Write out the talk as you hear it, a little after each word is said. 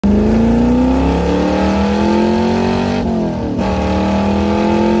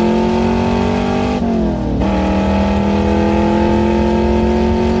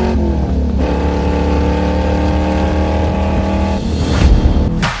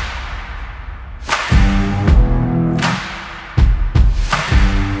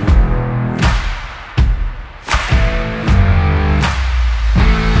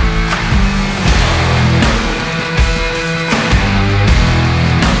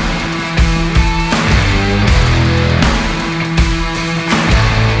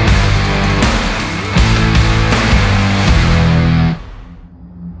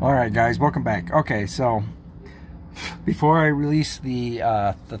guys, welcome back. Okay, so before I release the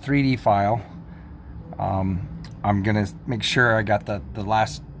 3D file, I'm gonna make sure I got the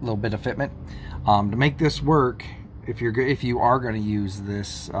last little bit of fitment. To make this work, if you are going to use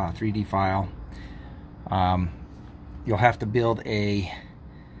this 3D file, you'll have to build a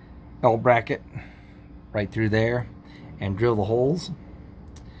L bracket right through there and drill the holes,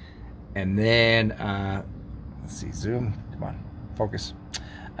 and then let's see, zoom, come on, focus,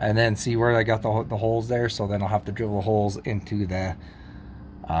 and then see where I got the holes there. So then I'll have to drill the holes into the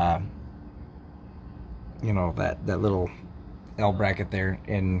you know, that little L bracket there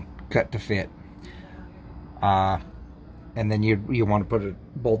and cut to fit. And then you want to put it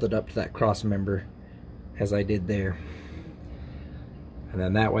bolted up to that cross member as I did there, and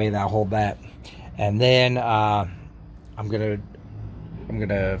then that way that'll hold that. And then I'm gonna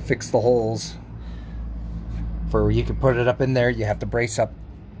fix the holes for where you can put it up in there. You have to brace up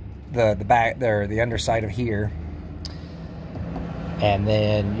the back there, the underside of here, and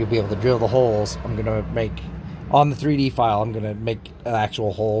then you'll be able to drill the holes. I'm gonna make, on the 3D file, I'm gonna make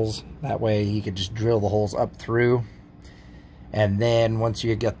actual holes. That way you can just drill the holes up through, and then once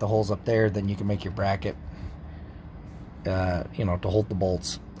you get the holes up there, then you can make your bracket, you know, to hold the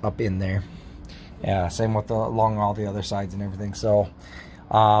bolts up in there. Yeah, same with along all the other sides and everything. So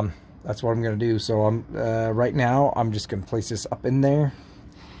that's what I'm gonna do. So I'm right now I'm just gonna place this up in there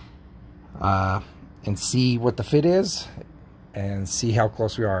and see what the fit is and see how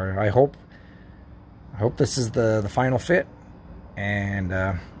close we are. I hope this is the final fit,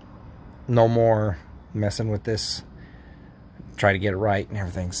 and no more messing with this. Try to get it right and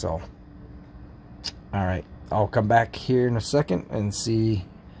everything. So all right, I'll come back here in a second and see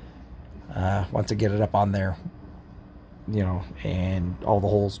once I get it up on there, you know, and all the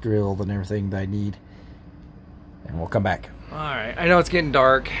holes drilled and everything that I need, and we'll come back. All right, I know it's getting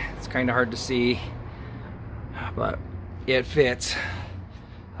dark, it's kind of hard to see, but it fits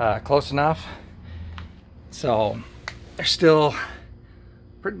close enough. So there's still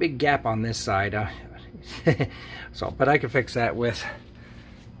a pretty big gap on this side. So, but I can fix that with,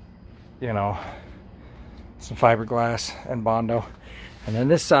 you know, some fiberglass and Bondo. And then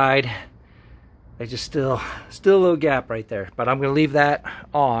this side, there's just still a little gap right there. But I'm gonna leave that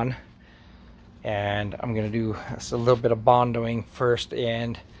on, and I'm gonna do a little bit of Bondoing first,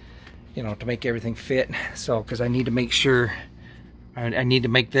 and you know, to make everything fit. So, because I need to make sure, I need to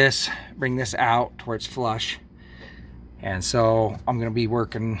make this, bring this out to where it's flush. And so I'm gonna be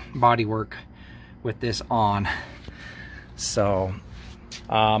working body work with this on. So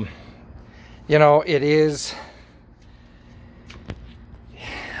you know, it is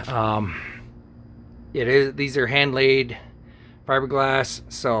these are hand laid fiberglass,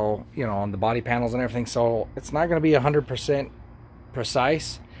 so you know, on the body panels and everything, so it's not going to be 100%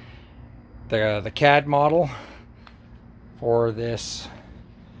 precise. The CAD model for this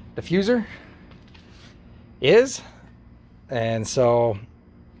diffuser is, and so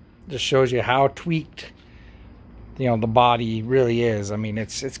just shows you how tweaked, you know, the body really is. I mean,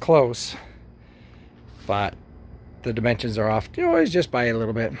 it's close, but the dimensions are off, you know, it's just by a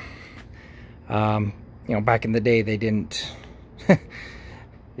little bit. You know, back in the day they didn't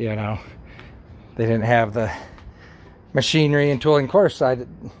you know, they didn't have the machinery and tooling. Of course,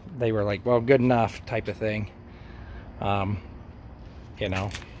 they were like, well, good enough type of thing. You know,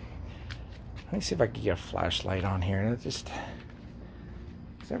 let me see if I can get a flashlight on here. It's just,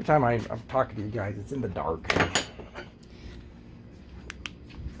 every time I'm talking to you guys, it's in the dark.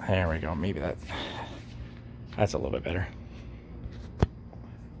 There we go. Maybe that's a little bit better.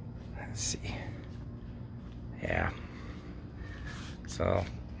 Let's see. Yeah. So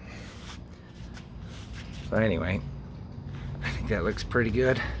anyway, I think that looks pretty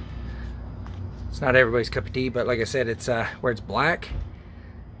good. It's not everybody's cup of tea, but like I said, it's where it's black,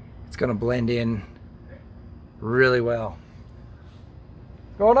 it's gonna blend in really well.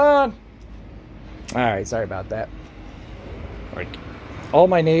 What's going on? All right, sorry about that. Like, all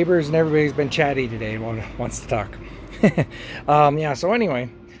my neighbors and everybody's been chatty today and wants to talk. Yeah, so anyway,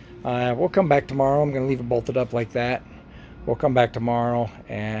 we'll come back tomorrow. I'm gonna leave it bolted up like that. We'll come back tomorrow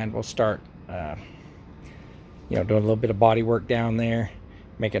and we'll start you know, doing a little bit of body work down there,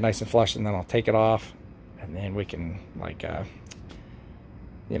 make it nice and flush, and then I'll take it off, and then we can, like,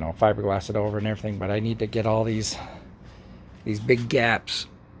 you know, fiberglass it over and everything. But I need to get all these big gaps,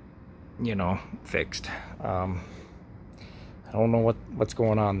 you know, fixed. I don't know what's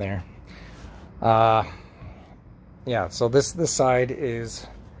going on there. Yeah, so this side is,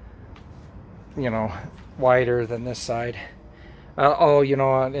 you know, wider than this side. Oh, you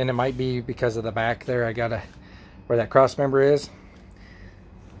know, and it might be because of the back there. I gotta, where that cross member is,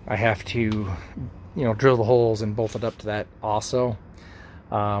 I have to, you know, drill the holes and bolt it up to that also.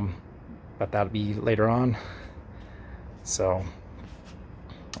 But that'll be later on. So,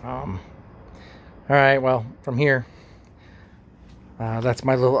 all right, well, from here, that's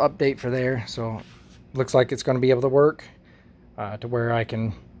my little update for there. So looks like it's going to be able to work to where I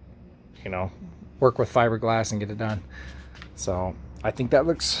can, you know, work with fiberglass and get it done. So I think that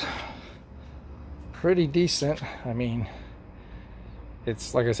looks pretty decent. I mean,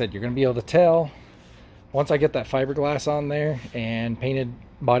 it's like I said, you're going to be able to tell once I get that fiberglass on there and painted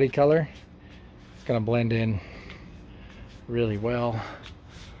body color. It's going to blend in really well.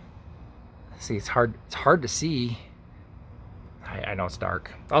 See, it's hard to see. I know it's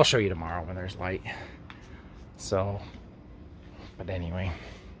dark. I'll show you tomorrow when there's light. So, but anyway,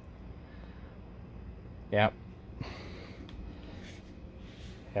 yeah,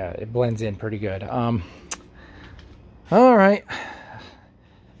 it blends in pretty good. All right,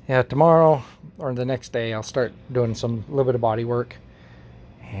 yeah, tomorrow or the next day I'll start doing some little bit of body work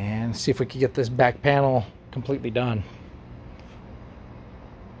and see if we can get this back panel completely done.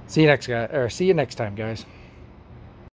 See you next time, guys.